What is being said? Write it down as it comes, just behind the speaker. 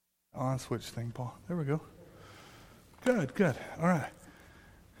on switch thing, Paul. There we go. Good. All right.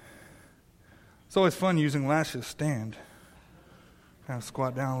 It's always fun using Lash's stand. Kind of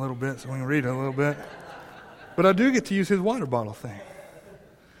squat down a little bit so we can read it a little bit. But I do get to use his water bottle thing.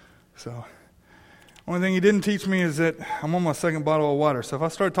 So, only thing he didn't teach me is that I'm on my second bottle of water. So if I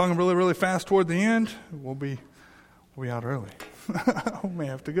start talking really, really fast toward the end, we'll be out early. We may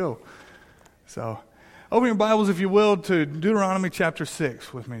have to go. So, open your Bibles, if you will, to Deuteronomy chapter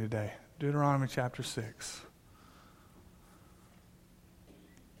 6 with me today. Deuteronomy chapter 6.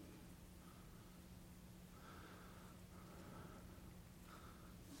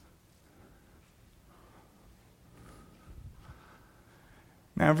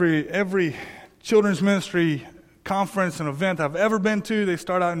 Now, every children's ministry conference and event I've ever been to, they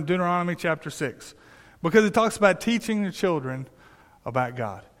start out in Deuteronomy chapter 6 because it talks about teaching the children about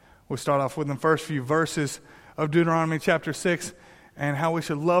God. We start off with the first few verses of Deuteronomy chapter 6 and how we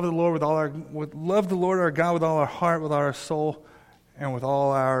should love the Lord love the Lord our God with all our heart, with all our soul, and with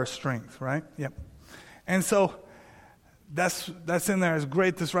all our strength, right? Yep. And so that's in there. It's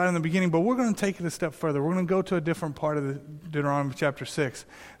great. That's right in the beginning. But we're going to take it a step further. We're going to go to a different part of the Deuteronomy chapter 6.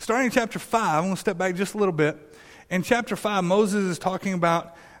 Starting in chapter 5, I'm going to step back just a little bit. In chapter 5, Moses is talking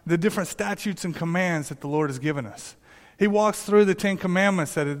about the different statutes and commands that the Lord has given us. He walks through the 10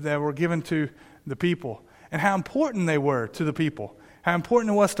 commandments that were given to the people and how important they were to the people. How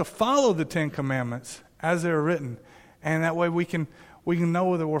important it was to follow the 10 commandments as they were written. And that way we can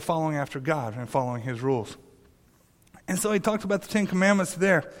know that we're following after God and following His rules. And so he talked about the 10 commandments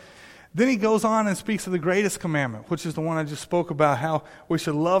there. Then he goes on and speaks of the greatest commandment, which is the one I just spoke about, how we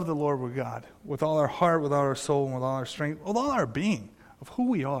should love the Lord with God, with all our heart, with all our soul, and with all our strength, with all our being, of who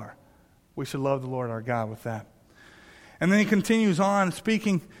we are. We should love the Lord our God with that. And then he continues on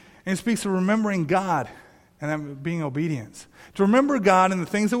speaking, and he speaks of remembering God and that being obedience. To remember God and the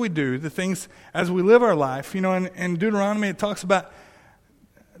things that we do, the things as we live our life. You know, in Deuteronomy it talks about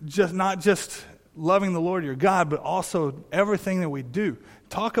not just loving the Lord your God, but also everything that we do.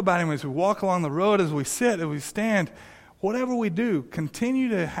 Talk about Him as we walk along the road, as we sit, as we stand. Whatever we do, continue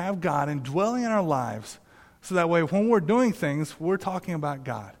to have God indwelling in our lives so that way when we're doing things, we're talking about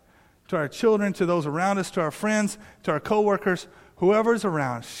God. To our children, to those around us, to our friends, to our coworkers, whoever's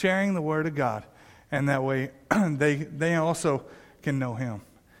around, sharing the Word of God. And that way they also can know Him. And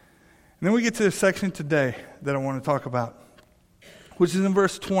then we get to the section today that I want to talk about, which is in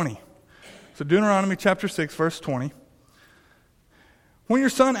verse 20. So Deuteronomy chapter 6, verse 20. When your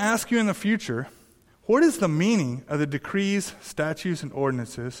son asks you in the future, what is the meaning of the decrees, statutes, and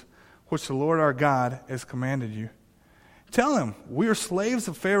ordinances which the Lord our God has commanded you? Tell him, we are slaves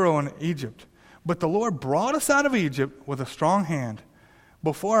of Pharaoh in Egypt, but the Lord brought us out of Egypt with a strong hand.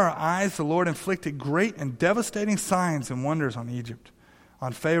 Before our eyes the Lord inflicted great and devastating signs and wonders on Egypt,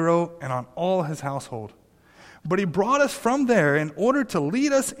 on Pharaoh, and on all his household. But He brought us from there in order to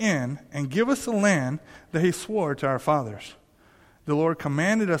lead us in and give us the land that He swore to our fathers. The Lord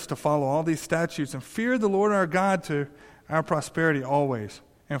commanded us to follow all these statutes and fear the Lord our God to our prosperity always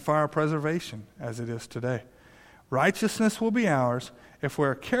and for our preservation as it is today. Righteousness will be ours if we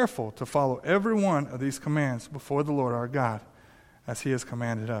are careful to follow every one of these commands before the Lord our God as He has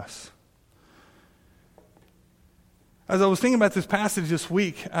commanded us. As I was thinking about this passage this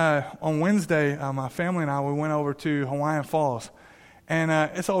week, on Wednesday, my family and I, we went over to Hawaiian Falls. And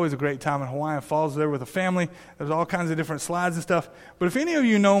it's always a great time in Hawaiian Falls there with a family. There's all kinds of different slides and stuff. But if any of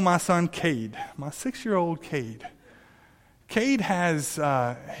you know my son, Cade, my 6-year-old Cade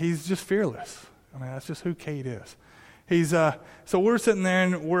he's just fearless. I mean, that's just who Cade is. So we're sitting there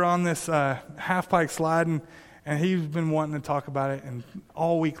and we're on this half-pipe slide and he's been wanting to talk about it and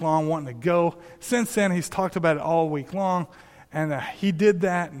all week long, wanting to go. Since then, he's talked about it all week long, and he did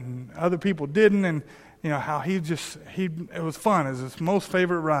that, and other people didn't, and you know how it was fun. It was his most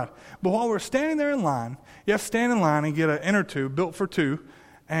favorite ride. But while we're standing there in line, you have to stand in line and get an inner tube built for two,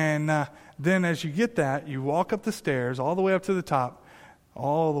 and then as you get that, you walk up the stairs all the way up to the top,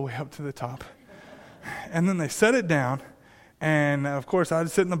 and then they set it down. And, of course,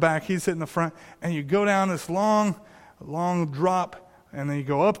 I'd sit in the back, he'd sit in the front, and you go down this long drop, and then you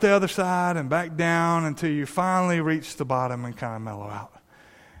go up the other side and back down until you finally reach the bottom and kind of mellow out.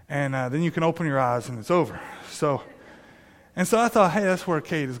 And then you can open your eyes and it's over. So I thought, hey, that's where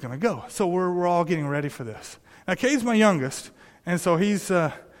Cade is going to go. So we're all getting ready for this. Now, Cade's my youngest, and so he's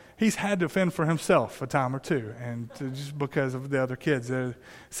had to fend for himself a time or two, and just because of the other kids.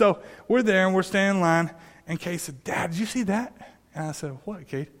 So we're there, and we're standing in line. And Cade said, Dad, did you see that? And I said, what,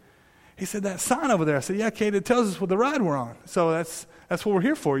 Cade? He said, that sign over there. I said, yeah, Cade, it tells us what the ride we're on. So that's what we're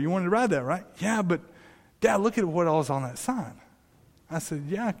here for. You wanted to ride that, right? Yeah, but Dad, look at what all's on that sign. I said,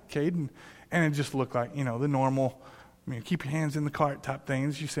 yeah, Caden. And it just looked like, the normal, keep your hands in the cart type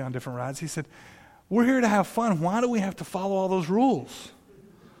things you see on different rides. He said, we're here to have fun. Why do we have to follow all those rules?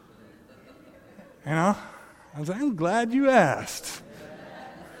 I was like, I'm glad you asked.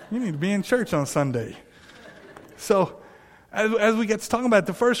 You need to be in church on Sunday. So as we get to talking about it,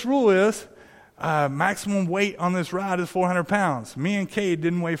 the first rule is maximum weight on this ride is 400 pounds. Me and Cade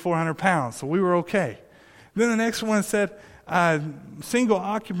didn't weigh 400 pounds, so we were okay. Then the next one said single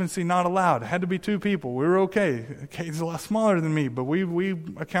occupancy not allowed. It had to be 2 people. We were okay. Cade's a lot smaller than me, but we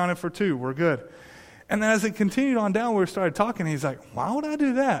accounted for 2. We're good. And then as it continued on down, we started talking. He's like, why would I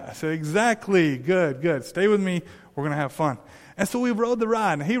do that? I said, exactly. Good. Stay with me. We're going to have fun. And so we rode the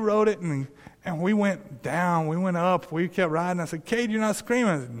ride, and he rode it, and we went down. We went up. We kept riding. I said, Cade, you're not screaming.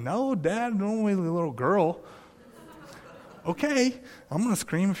 I said, no, Dad, I'm only a little girl. Okay, I'm going to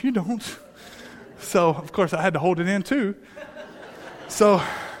scream if you don't. So, of course, I had to hold it in, too. So,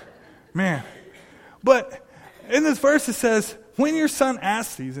 man. But in this verse, it says, when your son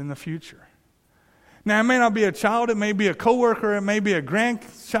asks these in the future. Now, it may not be a child. It may be a coworker. It may be a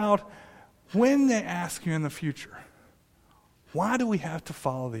grandchild. When they ask you in the future, why do we have to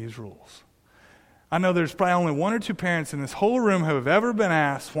follow these rules? I know there's probably only 1 or 2 parents in this whole room who have ever been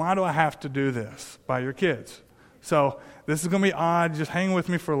asked, why do I have to do this by your kids? So this is going to be odd. Just hang with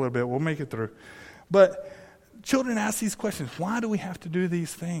me for a little bit. We'll make it through. But children ask these questions. Why do we have to do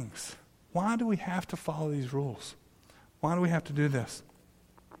these things? Why do we have to follow these rules? Why do we have to do this?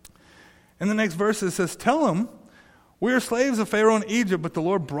 In the next verse it says, tell them, we are slaves of Pharaoh in Egypt, but the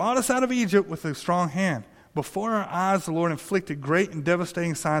Lord brought us out of Egypt with a strong hand. Before our eyes the Lord inflicted great and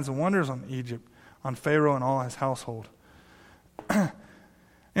devastating signs and wonders on Egypt, on Pharaoh and all his household.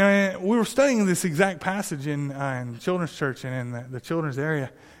 We were studying this exact passage in children's church and in the children's area,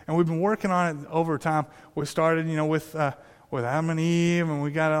 and we've been working on it over time. We started, with Adam and Eve, and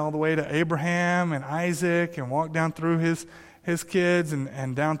we got all the way to Abraham and Isaac, and walked down through his kids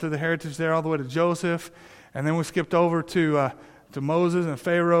and down through the heritage there all the way to Joseph, and then we skipped over to Moses and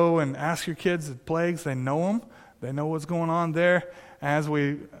Pharaoh, and ask your kids the plagues. They know them. They know what's going on there. As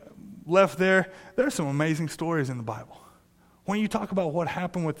we left there are some amazing stories in the Bible. When you talk about what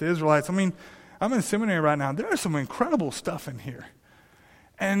happened with the Israelites, I'm in seminary right now. There is some incredible stuff in here.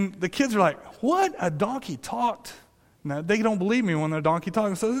 And the kids are like, what? A donkey talked? Now, they don't believe me when they're donkey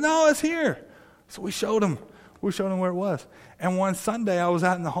talking. So, no, it's here. So we showed them. We showed them where it was. And one Sunday, I was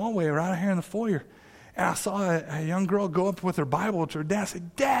out in the hallway right here in the foyer, and I saw a young girl go up with her Bible to her dad. I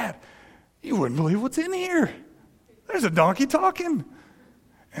said, Dad, you wouldn't believe what's in here. There's a donkey talking.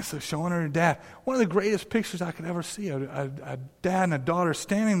 And so showing her dad, one of the greatest pictures I could ever see, a dad and a daughter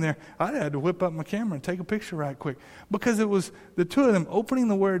standing there. I had to whip up my camera and take a picture right quick, because it was the two of them opening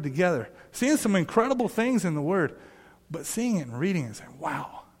the Word together, seeing some incredible things in the Word, but seeing it and reading it and saying,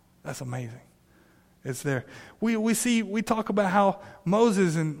 wow, that's amazing. It's there. We talk about how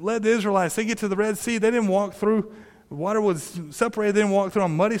Moses led the Israelites. They get to the Red Sea. They didn't walk through, the water was separated. They didn't walk through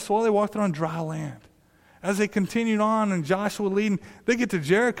on muddy soil. They walked through on dry land. As they continued on and Joshua leading, they get to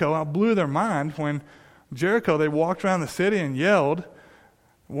Jericho. It blew their mind when Jericho, they walked around the city and yelled.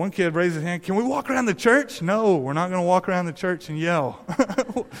 One kid raised his hand, can we walk around the church? No, we're not going to walk around the church and yell.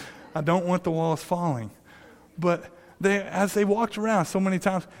 I don't want the walls falling. But as they walked around so many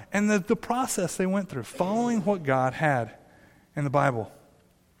times, and the process they went through, following what God had in the Bible.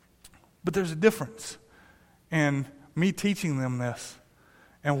 But there's a difference in me teaching them this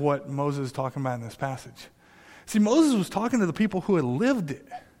and what Moses is talking about in this passage. See, Moses was talking to the people who had lived it.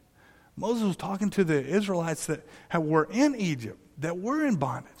 Moses was talking to the Israelites that were in Egypt, that were in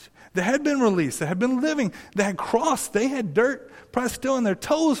bondage, that had been released, that had been living, that had crossed. They had dirt probably still in their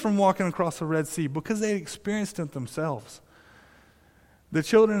toes from walking across the Red Sea because they had experienced it themselves. The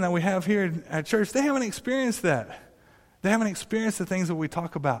children that we have here at church, they haven't experienced that. They haven't experienced the things that we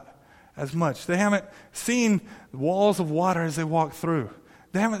talk about as much. They haven't seen walls of water as they walk through.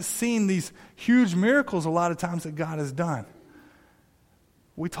 They haven't seen these huge miracles a lot of times that God has done.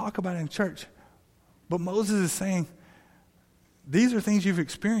 We talk about it in church. But Moses is saying, these are things you've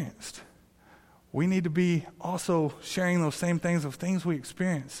experienced. We need to be also sharing those same things of things we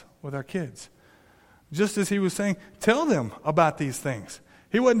experience with our kids. Just as he was saying, tell them about these things.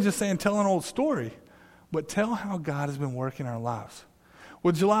 He wasn't just saying tell an old story, but tell how God has been working in our lives.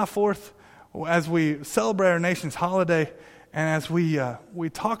 With July 4th, as we celebrate our nation's holiday, and as we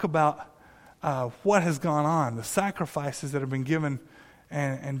talk about what has gone on, the sacrifices that have been given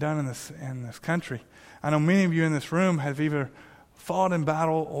and done in this country. I know many of you in this room have either fought in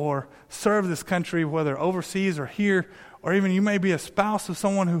battle or served this country, whether overseas or here, or even you may be a spouse of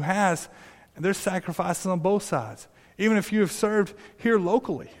someone who has, and there's sacrifices on both sides. Even if you have served here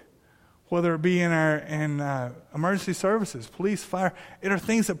locally, whether it be in our emergency services, police, fire, it are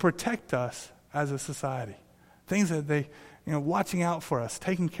things that protect us as a society. Things that they, watching out for us,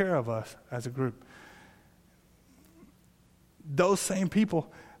 taking care of us as a group. Those same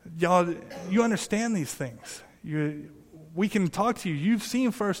people, y'all, you understand these things. We can talk to you. You've seen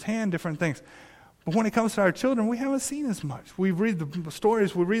firsthand different things. But when it comes to our children, we haven't seen as much. We read the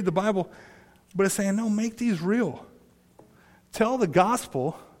stories, we read the Bible, but it's saying, no, make these real. Tell the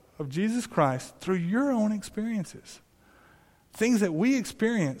gospel of Jesus Christ through your own experiences. Things that we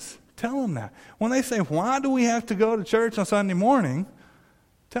experience, tell them that. When they say, why do we have to go to church on Sunday morning?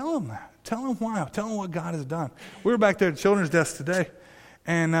 Tell them that. Tell them why. Tell them what God has done. We were back there at the children's desk today,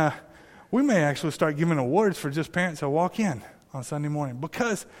 and we may actually start giving awards for just parents that walk in on Sunday morning,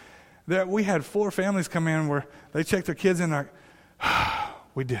 because we had 4 families come in where they checked their kids in, like,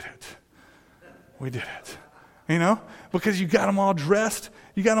 we did it. We did it. Because you got them all dressed.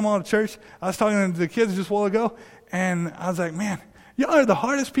 You got them all to church. I was talking to the kids just a while ago, and I was like, man, y'all are the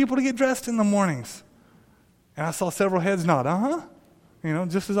hardest people to get dressed in the mornings. And I saw several heads nod,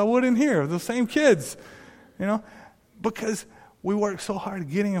 just as I would in here, the same kids, because we work so hard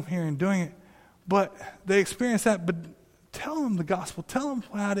getting them here and doing it. But they experience that, but tell them the gospel. Tell them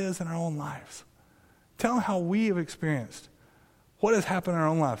how it is in our own lives. Tell them how we have experienced what has happened in our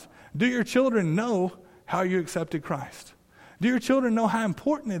own lives. Do your children know how you accepted Christ? Do your children know how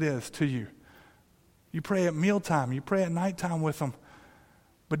important it is to you? You pray at mealtime. You pray at nighttime with them.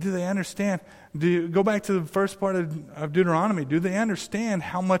 But do they understand? Do you go back to the first part of Deuteronomy? Do they understand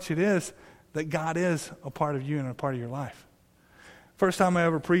how much it is that God is a part of you and a part of your life? First time I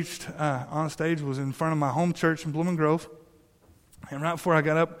ever preached on stage was in front of my home church in Blooming Grove. And right before I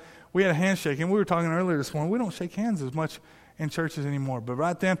got up, we had a handshake. And we were talking earlier this morning, we don't shake hands as much in churches anymore. But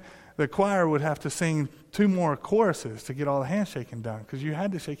right then, the choir would have to sing 2 more choruses to get all the handshaking done, because you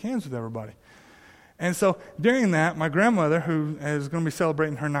had to shake hands with everybody. And so during that, my grandmother, who is going to be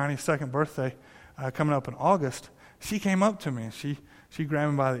celebrating her 92nd birthday coming up in August, she came up to me and she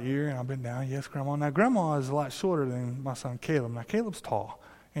grabbed me by the ear, and I bent down. Yes, Grandma. Now, Grandma is a lot shorter than my son Caleb. Now, Caleb's tall.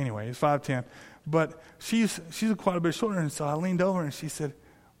 Anyway, he's 5'10". But she's quite a bit shorter, and so I leaned over and she said,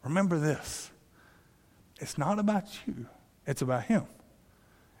 remember this. It's not about you. It's about Him.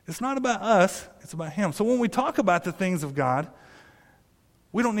 It's not about us. It's about Him. So when we talk about the things of God,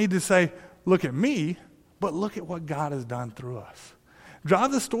 we don't need to say, look at me, but look at what God has done through us.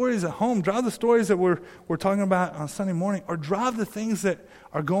 Drive the stories at home. Drive the stories that we're talking about on Sunday morning, or drive the things that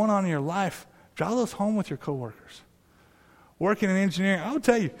are going on in your life. Drive those home with your coworkers. Working in engineering, I will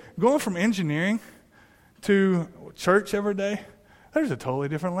tell you, going from engineering to church every day, there's a totally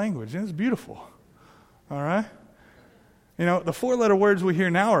different language, and it's beautiful. All right? The 4-letter words we hear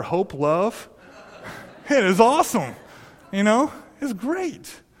now are hope, love. It is awesome. It's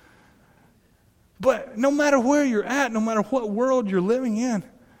great. But no matter where you're at, no matter what world you're living in,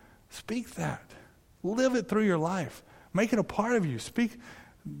 speak that. Live it through your life. Make it a part of you. Speak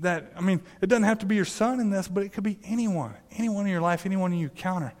that. It doesn't have to be your son in this, but it could be anyone in your life, anyone you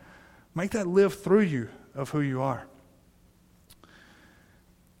encounter. Make that live through you of who you are.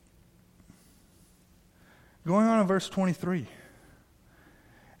 Going on in verse 23.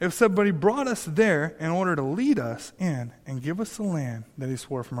 If somebody brought us there in order to lead us in and give us the land that He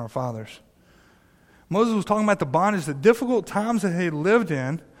swore from our fathers. Moses was talking about the bondage, the difficult times that he lived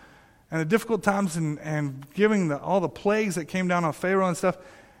in, and the difficult times and giving all the plagues that came down on Pharaoh and stuff.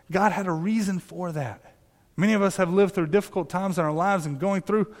 God had a reason for that. Many of us have lived through difficult times in our lives and going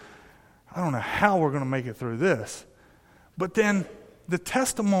through, I don't know how we're going to make it through this. But then the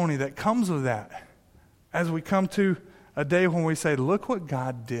testimony that comes with that, as we come to a day when we say, look what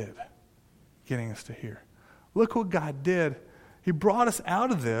God did getting us to here. Look what God did. He brought us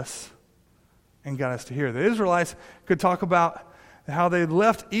out of this and got us to here. The Israelites could talk about how they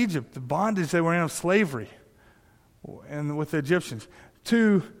left Egypt, the bondage they were in of slavery, and with the Egyptians,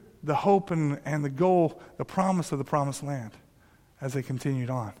 to the hope and the goal, the promise of the promised land as they continued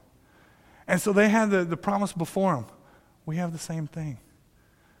on. And so they had the promise before them. We have the same thing.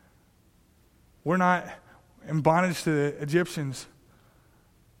 We're not in bondage to the Egyptians,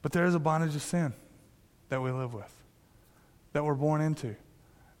 but there is a bondage of sin that we live with, that we're born into.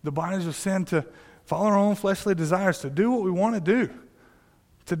 The bondage of sin to follow our own fleshly desires, to do what we want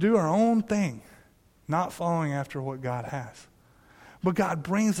to do our own thing, not following after what God has. But God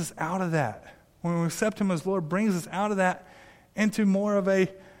brings us out of that. When we accept Him as Lord, brings us out of that into more of a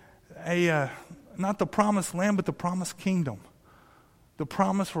not the promised land, but the promised kingdom. The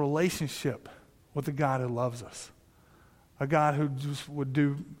promised relationship with the God who loves us. A God who just would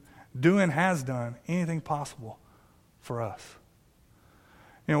do and has done anything possible for us.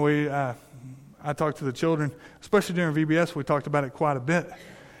 You know, I talked to the children, especially during VBS, we talked about it quite a bit,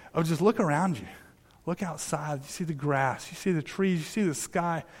 of just look around you. Look outside. You see the grass. You see the trees. You see the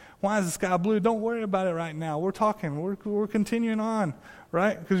sky. Why is the sky blue? Don't worry about it right now. We're talking. We're continuing on,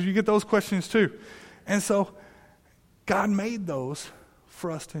 right? Because you get those questions too. And so God made those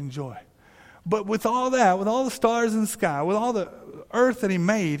for us to enjoy. But with all that, with all the stars in the sky, with all the earth that he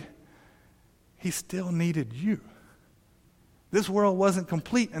made, he still needed you. This world wasn't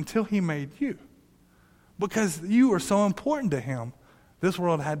complete until he made you. Because you were so important to him, this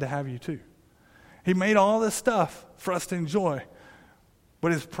world had to have you too. He made all this stuff for us to enjoy,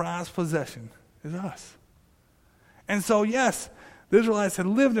 but his prized possession is us. And so, yes, the Israelites had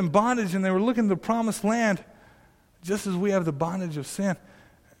lived in bondage and they were looking to the promised land. Just as we have the bondage of sin,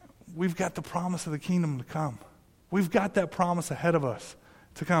 we've got the promise of the kingdom to come. We've got that promise ahead of us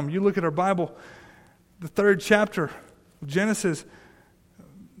to come. You look at our Bible, the 3rd chapter of Genesis,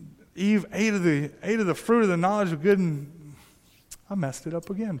 Eve ate of the fruit of the knowledge of good and... I messed it up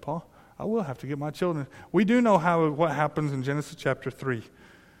again, Paul. I will have to get my children. We do know what happens in Genesis chapter 3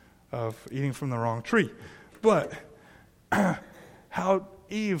 of eating from the wrong tree. But how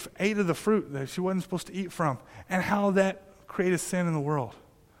Eve ate of the fruit that she wasn't supposed to eat from, and how that created sin in the world.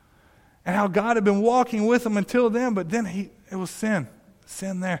 And how God had been walking with them until then, but then it was sin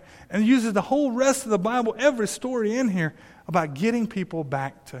there. And he uses the whole rest of the Bible, every story in here, about getting people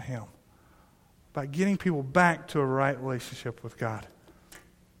back to him. About getting people back to a right relationship with God.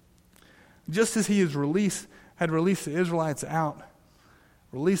 Just as he had released the Israelites out,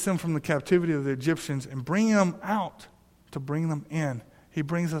 released them from the captivity of the Egyptians, and bring them out to bring them in, he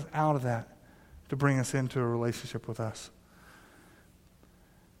brings us out of that to bring us into a relationship with us.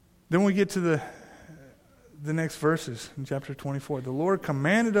 Then we get to the next verses in chapter 24. The Lord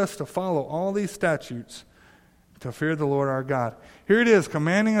commanded us to follow all these statutes, to fear the Lord our God. Here it is,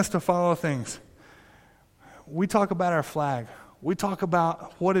 commanding us to follow things. We talk about our flag. We talk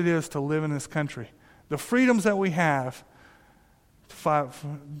about what it is to live in this country. The freedoms that we have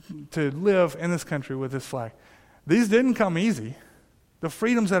to live in this country with this flag. These didn't come easy. The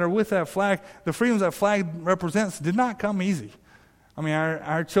freedoms that are with that flag, the freedoms that flag represents, did not come easy. I mean,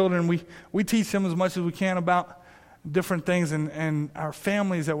 our children, we teach them as much as we can about different things and our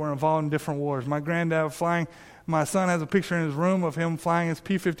families that were involved in different wars. My granddad flying, my son has a picture in his room of him flying his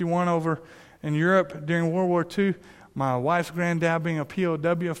P-51 over in Europe during World War II. My wife's granddad being a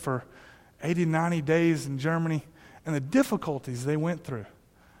POW for 80, 90 days in Germany, and the difficulties they went through.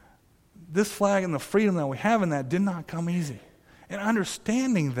 This flag and the freedom that we have in that did not come easy. And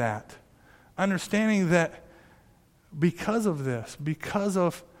understanding that because of this, because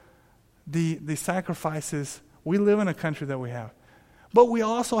of the sacrifices, we live in a country that we have. But we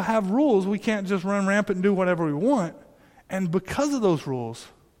also have rules. We can't just run rampant and do whatever we want. And because of those rules,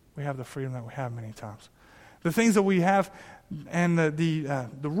 we have the freedom that we have many times. The things that we have and the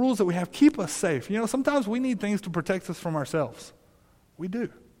rules that we have keep us safe. You know, sometimes we need things to protect us from ourselves. We do.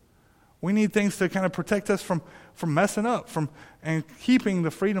 We need things to kind of protect us from messing up, and keeping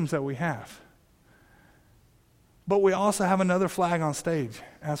the freedoms that we have. But we also have another flag on stage.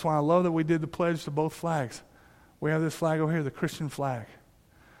 And that's why I love that we did the pledge to both flags. We have this flag over here, the Christian flag.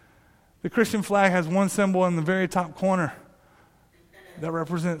 The Christian flag has one symbol in the very top corner that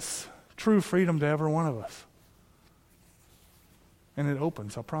represents true freedom to every one of us. And it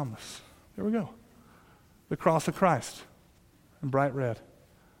opens, I promise. There we go. The cross of Christ in bright red,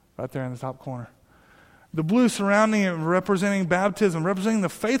 right there in the top corner. The blue surrounding it, representing baptism, representing the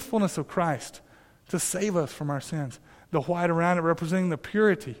faithfulness of Christ to save us from our sins. The white around it representing the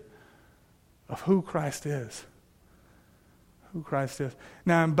purity of who Christ is. Who Christ is.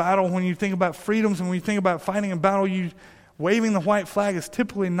 Now in battle, when you think about freedoms and when you think about fighting in battle, waving the white flag is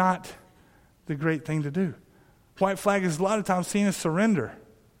typically not the great thing to do. White flag is a lot of times seen as surrender.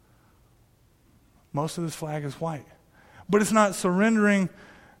 Most of this flag is white. But it's not surrendering,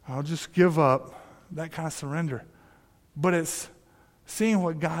 I'll just give up, that kind of surrender. But it's seeing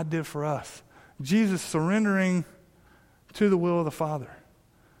what God did for us. Jesus surrendering to the will of the Father.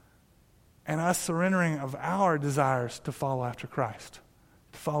 And us surrendering of our desires to follow after Christ,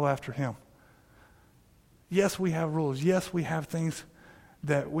 to follow after Him. Yes, we have rules. Yes, we have things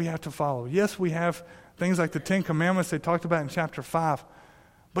that we have to follow. Yes, we have things like the 10 Commandments they talked about in chapter 5.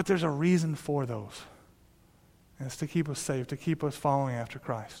 But there's a reason for those. And it's to keep us safe, to keep us following after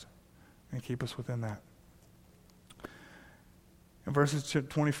Christ, and keep us within that. In verses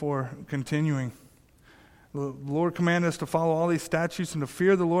 24, continuing, the Lord commanded us to follow all these statutes and to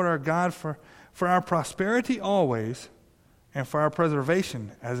fear the Lord our God for our prosperity always and for our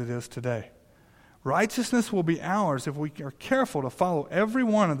preservation as it is today. Righteousness will be ours if we are careful to follow every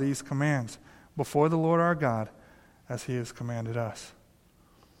one of these commands before the Lord our God as He has commanded us.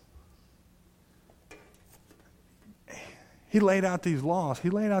 He laid out these laws. He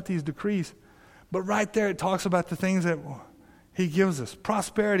laid out these decrees. But right there it talks about the things that He gives us.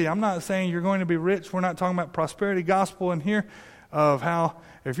 Prosperity. I'm not saying you're going to be rich. We're not talking about prosperity gospel in here of how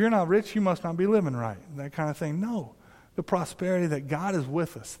if you're not rich, you must not be living right. That kind of thing. No. The prosperity that God is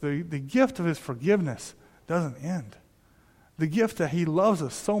with us. The gift of His forgiveness doesn't end. The gift that He loves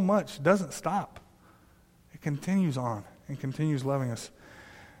us so much doesn't stop. It continues on and continues loving us.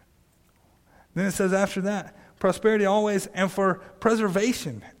 Then it says after that, prosperity always and for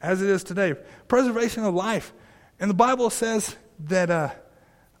preservation as it is today. Preservation of life. And the Bible says that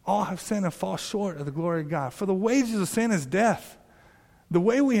all have sinned and fall short of the glory of God. For the wages of sin is death. The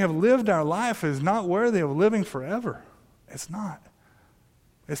way we have lived our life is not worthy of living forever. It's not.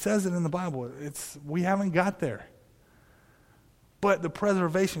 It says it in the Bible. We haven't got there. But the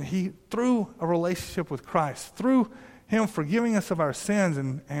preservation, through a relationship with Christ, through Him forgiving us of our sins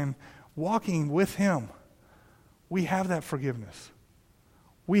and walking with Him, we have that forgiveness.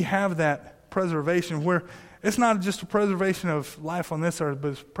 We have that preservation where it's not just a preservation of life on this earth,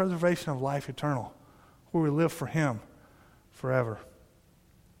 but it's preservation of life eternal, where we live for Him forever.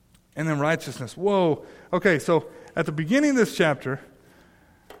 And then righteousness. Whoa. Okay, so at the beginning of this chapter,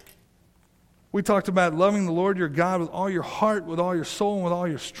 we talked about loving the Lord your God with all your heart, with all your soul, and with all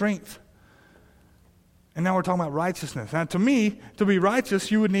your strength. And now we're talking about righteousness. Now to me, to be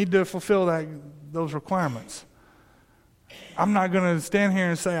righteous, you would need to fulfill those requirements. I'm not going to stand here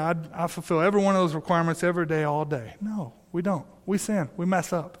and say I fulfill every one of those requirements every day, all day. No, we don't. We sin. We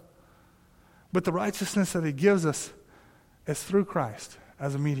mess up. But the righteousness that He gives us is through Christ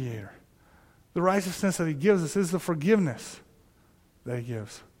as a mediator. The righteousness that He gives us is the forgiveness that He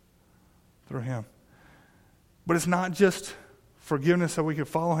gives through Him. But it's not just forgiveness that we could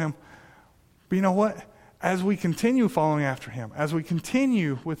follow Him. But you know what? As we continue following after Him, as we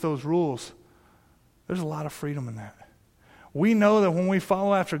continue with those rules, there's a lot of freedom in that. We know that when we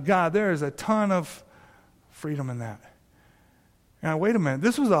follow after God, there is a ton of freedom in that. Now, wait a minute.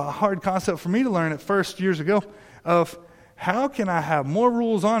 This was a hard concept for me to learn at first years ago of how can I have more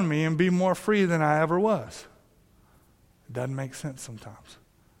rules on me and be more free than I ever was? It doesn't make sense sometimes.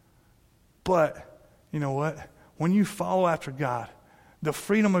 But, you know what? When you follow after God, the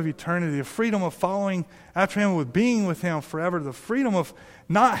freedom of eternity, the freedom of following after Him, with being with Him forever, the freedom of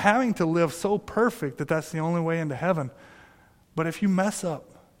not having to live so perfect that that's the only way into heaven. But if you mess up,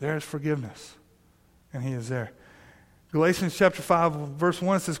 there's forgiveness, and He is there. Galatians chapter 5, verse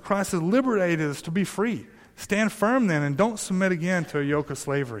 1 says, Christ has liberated us to be free. Stand firm then, and don't submit again to a yoke of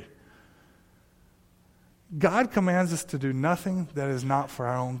slavery. God commands us to do nothing that is not for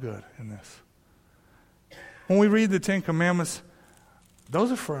our own good in this. When we read the Ten Commandments, those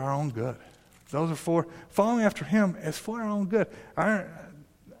are for our own good. Those are for following after Him is for our own good. Our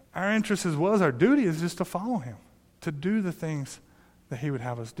interest as well as our duty is just to follow Him, to do the things that He would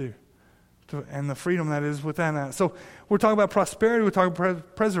have us do, and the freedom that is within that. So we're talking about prosperity, we're talking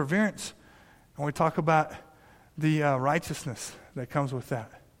about perseverance, and we talk about the righteousness that comes with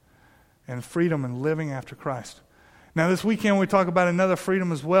that, and freedom and living after Christ. Now this weekend we talk about another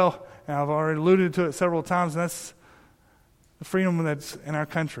freedom as well, and I've already alluded to it several times, and that's the freedom that's in our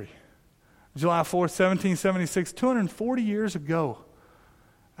country. July 4th, 1776, 240 years ago,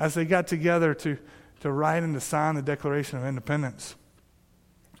 as they got together to write and to sign the Declaration of Independence.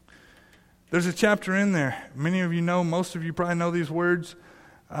 There's a chapter in there. Many of you know, most of you probably know these words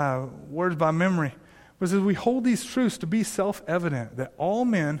by memory. But it says, we hold these truths to be self-evident, that all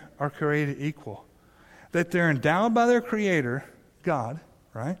men are created equal, that they're endowed by their Creator, God,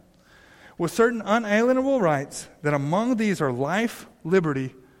 right, with certain unalienable rights, that among these are life,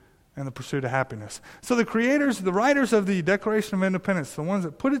 liberty, and the pursuit of happiness. So the creators, the writers of the Declaration of Independence, the ones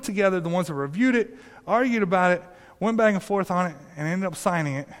that put it together, the ones that reviewed it, argued about it, went back and forth on it, and ended up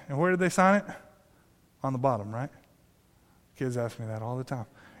signing it. And where did they sign it? On the bottom, right? Kids ask me that all the time.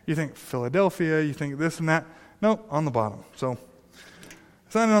 You think Philadelphia, you think this and that. No, on the bottom. So,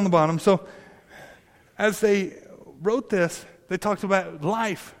 sign it on the bottom. So, as they wrote this, they talked about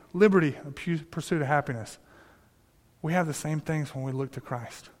life, liberty, pursuit of happiness. We have the same things when we look to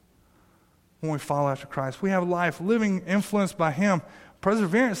Christ. When we follow after Christ. We have life, living, influenced by Him.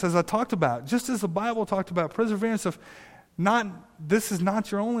 Perseverance, as I talked about, just as the Bible talked about, perseverance of this is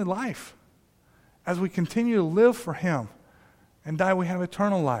not your only life. As we continue to live for Him and die, we have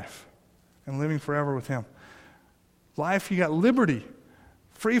eternal life and living forever with Him. Life, you got liberty,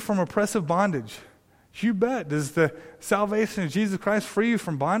 free from oppressive bondage. You bet. Does the salvation of Jesus Christ free you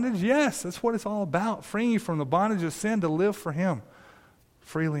from bondage? Yes, that's what it's all about. Freeing you from the bondage of sin to live for Him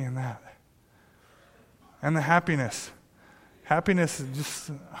freely in that. And the happiness. Happiness is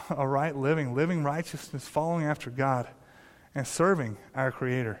just a right living righteousness, following after God, and serving our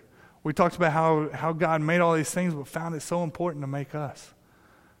Creator. We talked about how God made all these things, but found it so important to make us.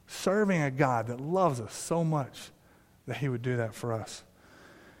 Serving a God that loves us so much that He would do that for us.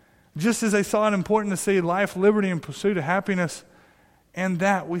 Just as they saw it important to see life, liberty, and pursuit of happiness, and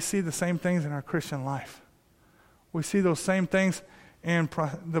that we see the same things in our Christian life. We see those same things in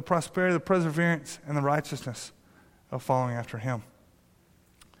the prosperity, the perseverance, and the righteousness of following after Him.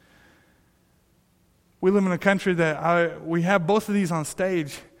 We live in a country that we have both of these on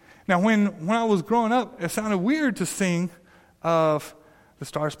stage. Now, when I was growing up, it sounded weird to sing of the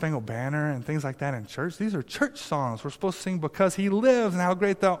Star-Spangled Banner and things like that in church. These are church songs. We're supposed to sing because He lives and how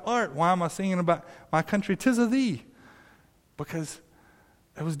great Thou art. Why am I singing about my country? 'Tis of Thee. Because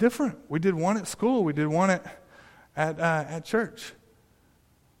it was different. We did one at school. We did one at church.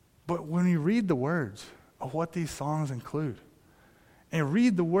 But when you read the words of what these songs include, and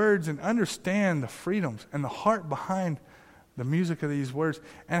read the words and understand the freedoms and the heart behind the music of these words,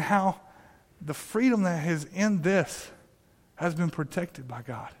 and how the freedom that is in this has been protected by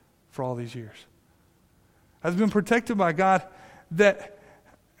God for all these years. Has been protected by God, that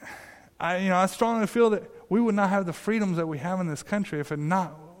I strongly feel that we would not have the freedoms that we have in this country if it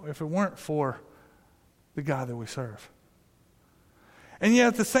weren't for the God that we serve. And yet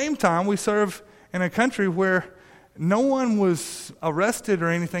at the same time, we serve in a country where no one was arrested or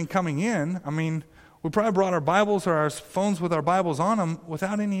anything coming in. I mean, we probably brought our Bibles or our phones with our Bibles on them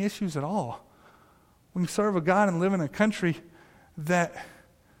without any issues at all. We can serve a God and live in a country that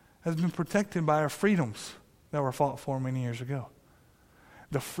has been protected by our freedoms that were fought for many years ago.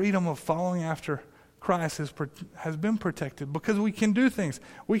 The freedom of following after Christ has been protected because we can do things.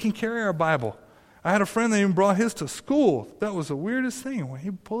 We can carry our Bible. I had a friend that even brought his to school. That was the weirdest thing. When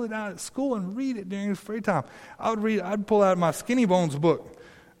he'd pull it out at school and read it during his free time. I'd pull out my Skinny Bones book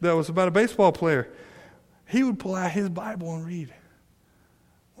that was about a baseball player. He would pull out his Bible and read.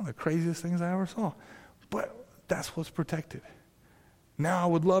 One of the craziest things I ever saw. But that's what's protected. Now I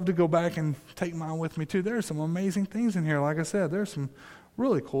would love to go back and take mine with me too. There's some amazing things in here. Like I said, there's some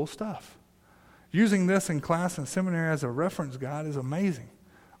really cool stuff. Using this in class and seminary as a reference guide is amazing.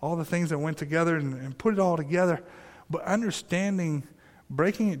 All the things that went together and put it all together. But understanding,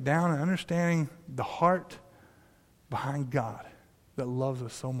 breaking it down and understanding the heart behind God that loves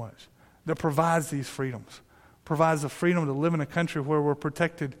us so much, that provides these freedoms, provides the freedom to live in a country where we're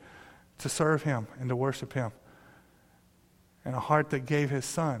protected to serve Him and to worship Him. And a heart that gave His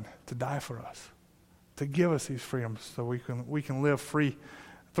Son to die for us, to give us these freedoms so we can live free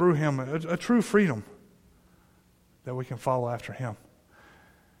through Him, a true freedom that we can follow after Him.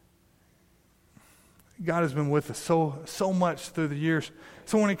 God has been with us so much through the years.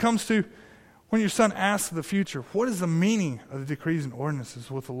 So when it comes to when your son asks the future, what is the meaning of the decrees and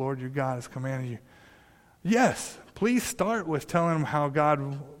ordinances which the Lord your God has commanded you? Yes, please start with telling him how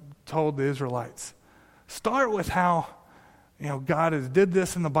God told the Israelites. Start with how God has did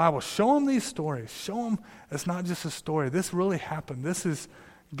this in the Bible. Show them these stories. Show them it's not just a story. This really happened. This is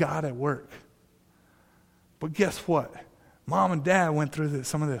God at work. But guess what? Mom and Dad went through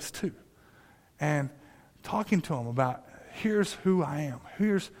some of this too. And talking to them about, here's who I am.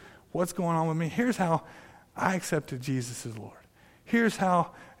 Here's what's going on with me. Here's how I accepted Jesus as Lord. Here's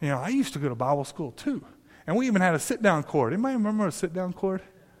how, I used to go to Bible school too. And we even had a sit-down chord. Anybody remember a sit-down chord?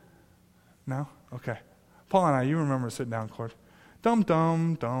 No? Okay. Paul and I, you remember a sit-down chord. Dum,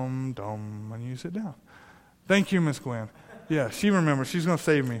 dum, dum, dum, when you sit down. Thank you, Miss Gwen. Yeah, she remembers. She's going to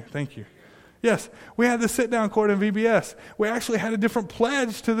save me. Thank you. Yes, we had the sit-down chord in VBS. We actually had a different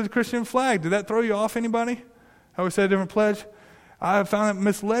pledge to the Christian flag. Did that throw you off, anybody? How we said a different pledge? I found that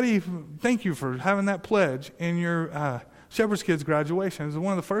Miss Letty, thank you for having that pledge in your Shepherd's Kids graduation. It was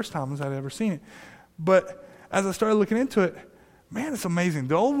one of the first times I'd ever seen it. But as I started looking into it, man, it's amazing.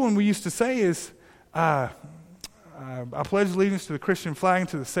 The old one we used to say is, I pledge allegiance to the Christian flag and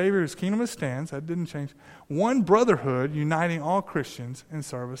to the Savior whose kingdom it stands. That didn't change. One brotherhood uniting all Christians in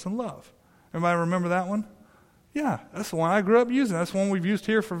service and love. Everybody remember that one? Yeah, that's the one I grew up using. That's the one we've used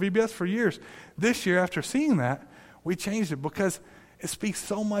here for VBS for years. This year, after seeing that, we changed it because it speaks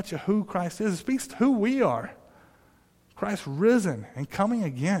so much of who Christ is. It speaks to who we are. Christ risen and coming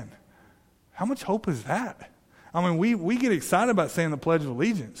again. How much hope is that? I mean, we get excited about saying the Pledge of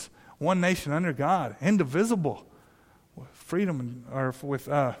Allegiance. One nation under God, indivisible, with freedom,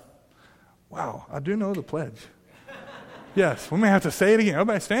 wow, I do know the pledge. Yes, we may have to say it again.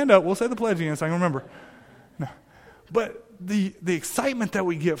 Everybody stand up. We'll say the pledge again so I can remember. No. But the excitement that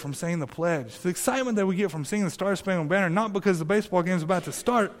we get from saying the pledge, the excitement that we get from singing the Star Spangled Banner, not because the baseball game is about to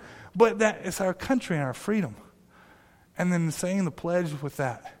start, but that it's our country and our freedom. And then saying the pledge with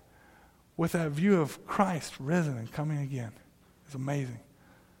that view of Christ risen and coming again is amazing.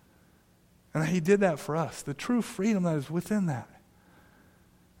 And he did that for us, the true freedom that is within that.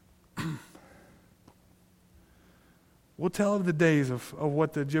 We'll tell of the days of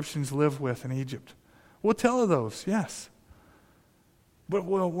what the Egyptians lived with in Egypt. We'll tell of those, yes. But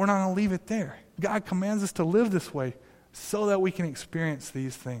we're not going to leave it there. God commands us to live this way so that we can experience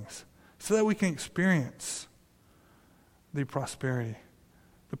these things, so that we can experience the prosperity,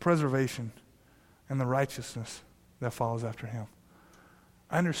 the preservation, and the righteousness that follows after him.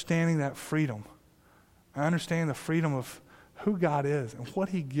 Understanding that freedom, understanding the freedom of who God is and what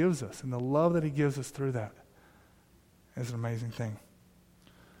he gives us and the love that he gives us through that is an amazing thing.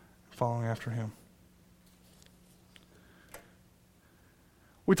 Following after him.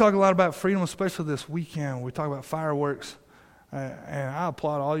 We talk a lot about freedom, especially this weekend. We talk about fireworks. And I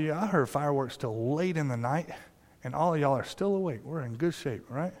applaud all you. I heard fireworks till late in the night, and all of y'all are still awake. We're in good shape,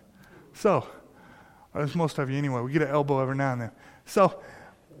 right? So, as most of you anyway, we get an elbow every now and then. So,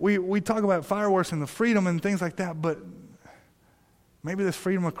 we talk about fireworks and the freedom and things like that, but maybe this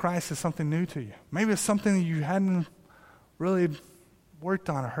freedom of Christ is something new to you. Maybe it's something that you hadn't really worked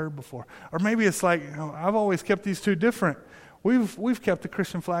on or heard before. Or maybe it's like, I've always kept these two different. We've kept the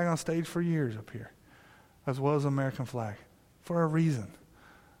Christian flag on stage for years up here, as well as the American flag, for a reason.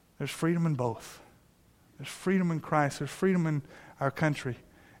 There's freedom in both. There's freedom in Christ. There's freedom in our country.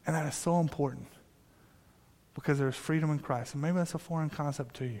 And that is so important because there's freedom in Christ. And maybe that's a foreign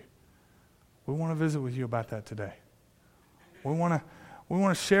concept to you. We want to visit with you about that today. We want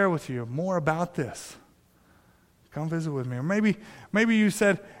to share with you more about this. Come visit with me. Or maybe you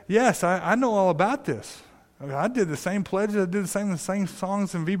said, yes, I know all about this. I did the same pledges. I did the same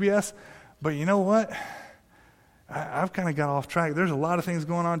songs in VBS. But you know what? I've kind of got off track. There's a lot of things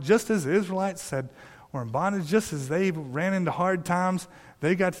going on. Just as the Israelites said, we're in bondage. Just as they ran into hard times.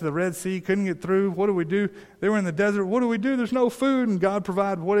 They got to the Red Sea, couldn't get through. What do we do? They were in the desert. What do we do? There's no food, and God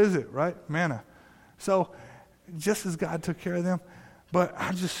provided. What is it, right? Manna. So, just as God took care of them. But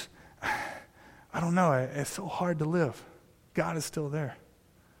I don't know. It's so hard to live. God is still there.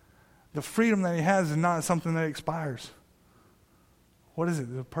 The freedom that he has is not something that expires. What is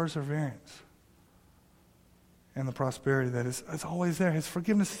it? The perseverance and the prosperity that is it's always there. His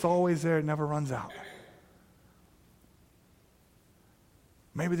forgiveness is always there. It never runs out.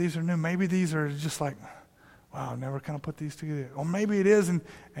 Maybe these are new. Maybe these are just like, wow, I've never kind of put these together. Or maybe it is, and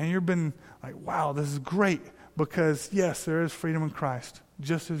you've been like, wow, this is great. Because, yes, there is freedom in Christ,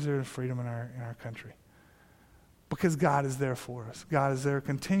 just as there is freedom in our country. Because God is there for us. God is there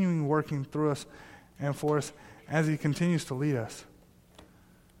continuing working through us and for us as he continues to lead us.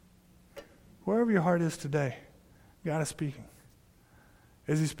 Wherever your heart is today, God is speaking.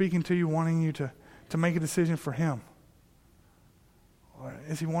 Is he speaking to you, wanting you to make a decision for him? Or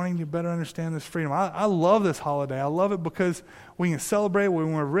is he wanting you to better understand this freedom? I love this holiday. I love it because we can celebrate. We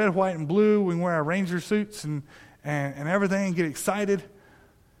can wear red, white, and blue. We can wear our ranger suits and everything and get excited.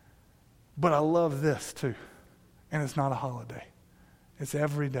 But I love this too. And it's not a holiday. It's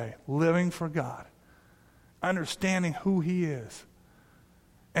every day. Living for God. Understanding who he is.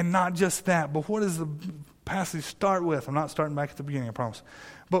 And not just that, but what does the passage start with? I'm not starting back at the beginning, I promise.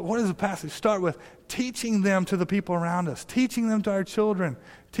 But what does the passage start with? Teaching them to the people around us. Teaching them to our children.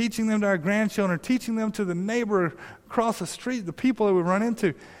 Teaching them to our grandchildren. Teaching them to the neighbor across the street, the people that we run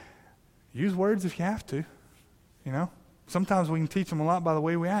into. Use words if you have to. You know? Sometimes we can teach them a lot by the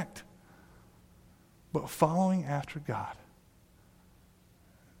way we act. But following after God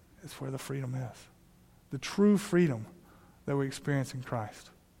is where the freedom is. The true freedom that we experience in Christ.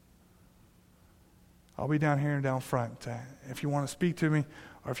 I'll be down here and down front. If you want to speak to me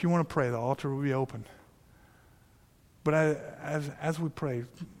or if you want to pray, the altar will be open. But as we pray,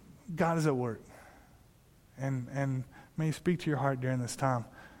 God is at work. And may he speak to your heart during this time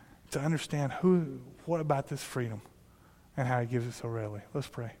to understand what about this freedom and how he gives it so readily. Let's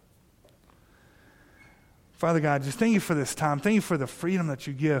pray. Father God, just thank you for this time. Thank you for the freedom that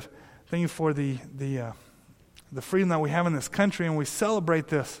you give. Thank you for the freedom that we have in this country, and we celebrate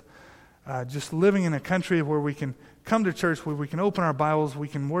this. Just living in a country where we can come to church, where we can open our Bibles, we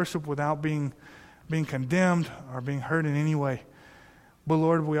can worship without being condemned or being hurt in any way. But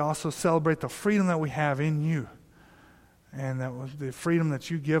Lord, we also celebrate the freedom that we have in you, and that was the freedom that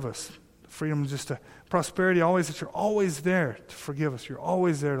you give us. The freedom, just to prosperity, always that you're always there to forgive us. You're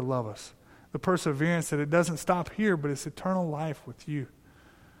always there to love us. the perseverance that it doesn't stop here, but it's eternal life with you.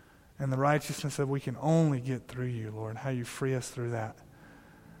 And the righteousness that we can only get through you, Lord, how you free us through that.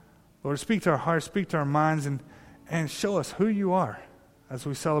 Lord, speak to our hearts, speak to our minds, and show us who you are as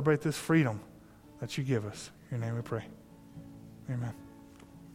we celebrate this freedom that you give us. In your name we pray. Amen.